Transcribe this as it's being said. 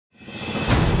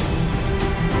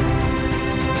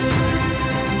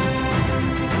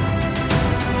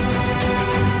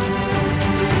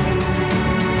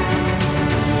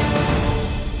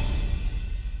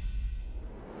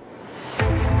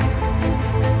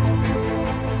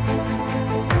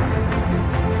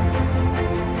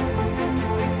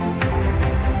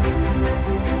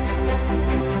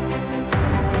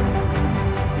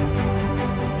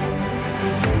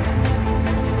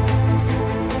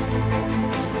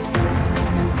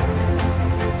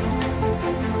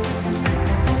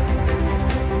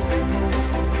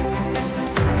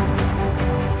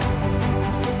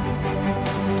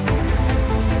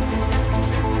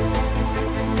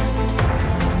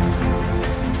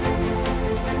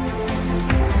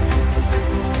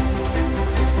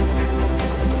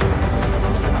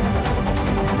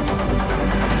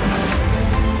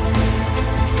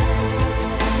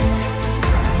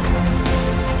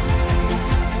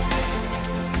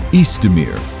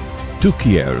İsdemir,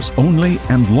 Turkey's only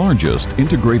and largest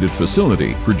integrated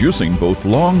facility producing both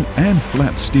long and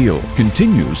flat steel,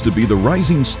 continues to be the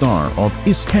rising star of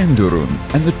İskenderun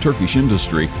and the Turkish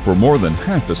industry for more than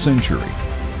half a century.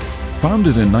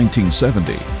 Founded in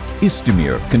 1970,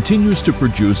 İsdemir continues to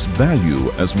produce value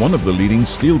as one of the leading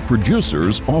steel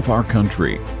producers of our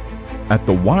country. At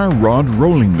the wire rod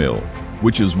rolling mill,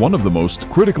 which is one of the most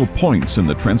critical points in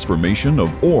the transformation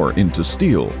of ore into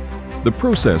steel, the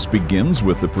process begins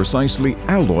with the precisely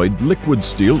alloyed liquid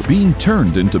steel being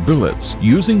turned into billets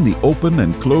using the open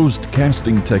and closed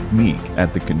casting technique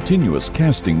at the continuous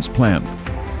castings plant.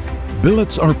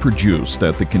 Billets are produced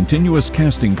at the continuous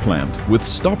casting plant with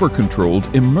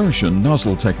stopper-controlled immersion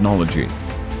nozzle technology.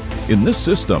 In this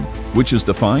system, which is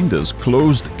defined as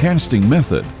closed casting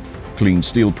method, clean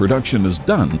steel production is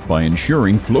done by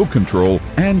ensuring flow control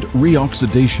and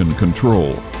reoxidation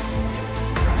control.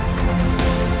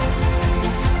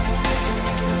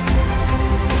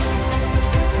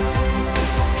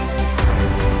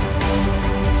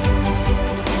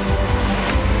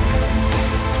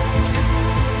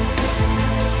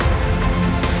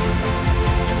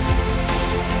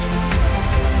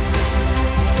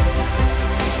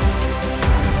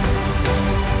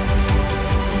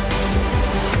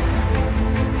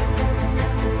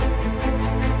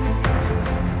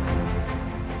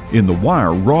 In the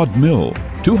wire rod mill,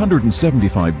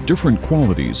 275 different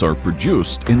qualities are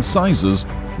produced in sizes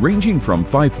ranging from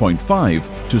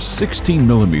 5.5 to 16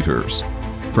 millimeters,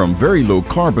 from very low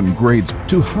carbon grades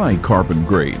to high carbon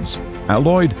grades,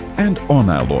 alloyed and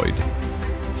unalloyed.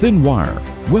 Thin wire,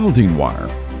 welding wire,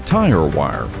 tire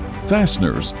wire,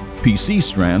 fasteners, PC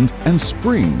strand, and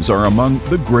springs are among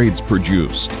the grades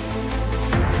produced.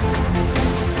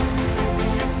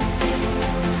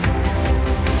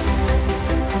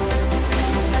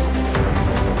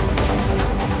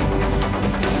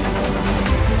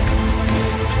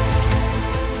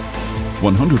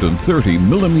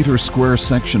 "130mm square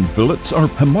section billets are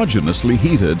homogeneously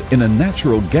heated in a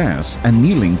natural gas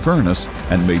annealing furnace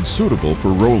and made suitable for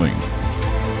rolling.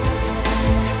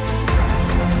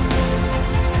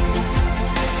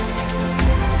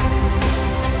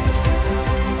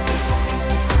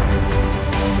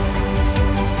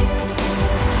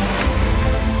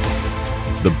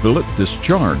 The billet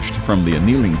discharged from the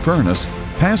annealing furnace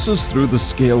passes through the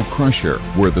scale crusher,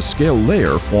 where the scale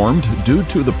layer formed due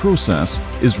to the process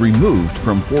is removed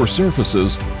from four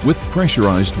surfaces with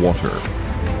pressurized water.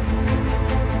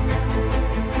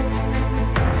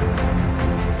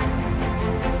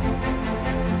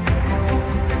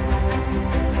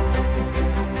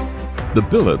 The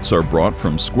billets are brought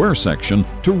from square section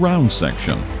to round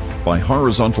section by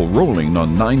horizontal rolling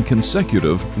on 9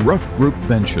 consecutive rough group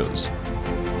benches.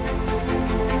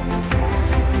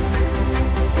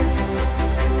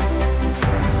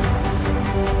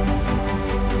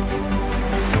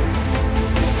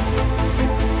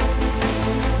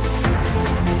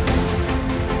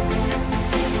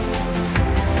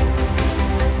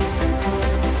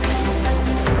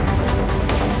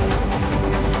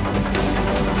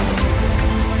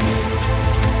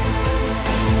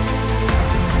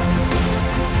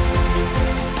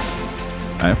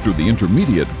 After the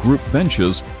intermediate group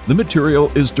benches, the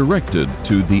material is directed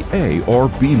to the A or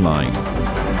B line.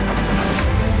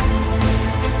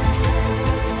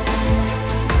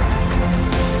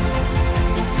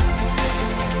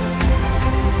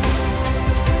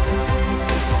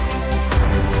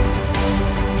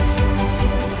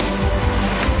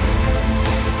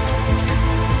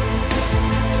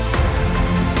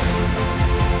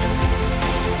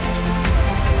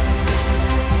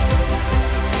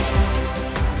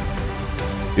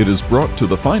 It is brought to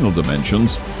the final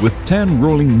dimensions with 10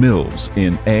 rolling mills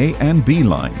in A and B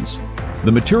lines.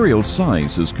 The material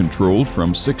size is controlled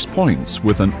from 6 points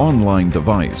with an online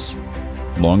device.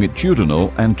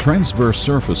 Longitudinal and transverse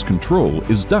surface control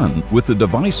is done with the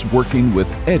device working with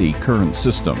eddy current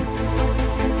system.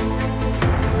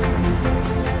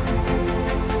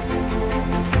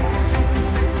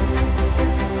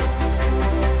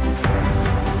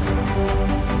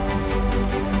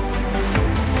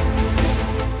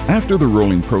 After the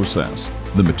rolling process,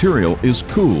 the material is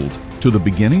cooled to the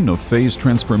beginning of phase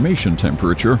transformation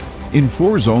temperature in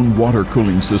 4-zone water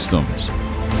cooling systems.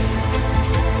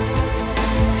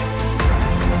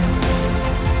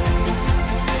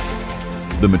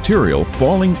 The material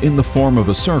falling in the form of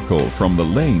a circle from the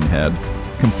laying head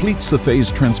completes the phase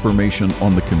transformation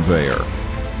on the conveyor.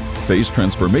 Phase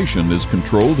transformation is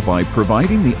controlled by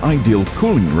providing the ideal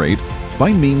cooling rate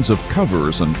by means of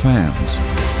covers and fans.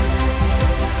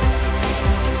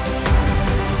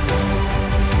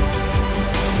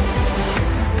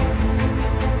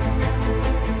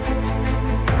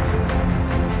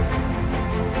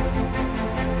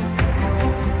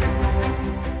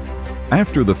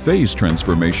 After the phase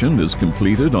transformation is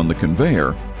completed on the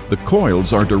conveyor, the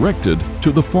coils are directed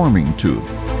to the forming tube.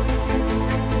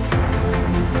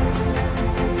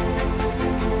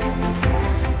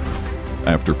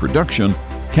 After production,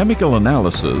 chemical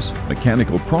analysis,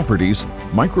 mechanical properties,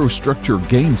 microstructure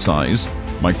gain size,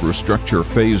 microstructure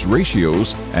phase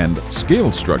ratios, and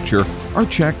scale structure are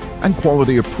checked and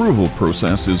quality approval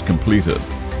process is completed.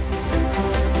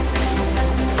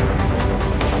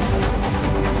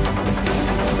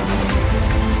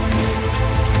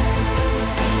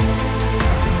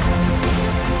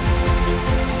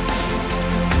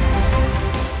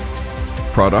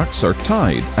 Products are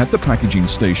tied at the packaging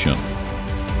station.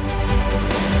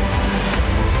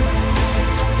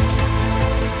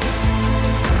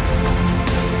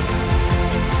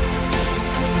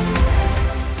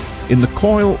 In the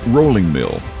Coil Rolling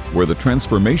Mill, where the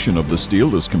transformation of the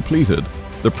steel is completed,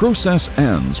 the process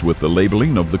ends with the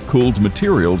labeling of the cooled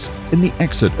materials in the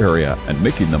exit area and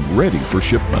making them ready for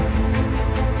shipment.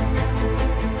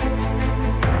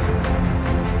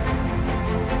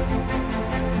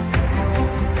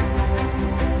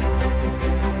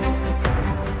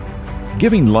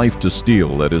 Giving life to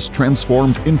steel that is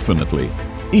transformed infinitely,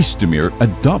 İsdemir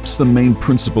adopts the main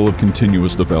principle of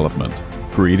continuous development,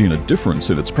 creating a difference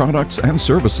in its products and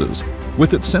services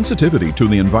with its sensitivity to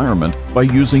the environment by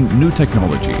using new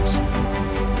technologies.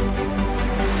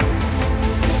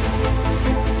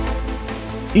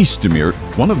 İsdemir,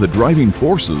 one of the driving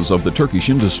forces of the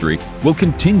Turkish industry, will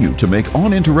continue to make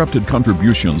uninterrupted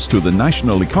contributions to the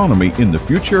national economy in the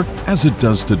future as it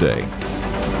does today.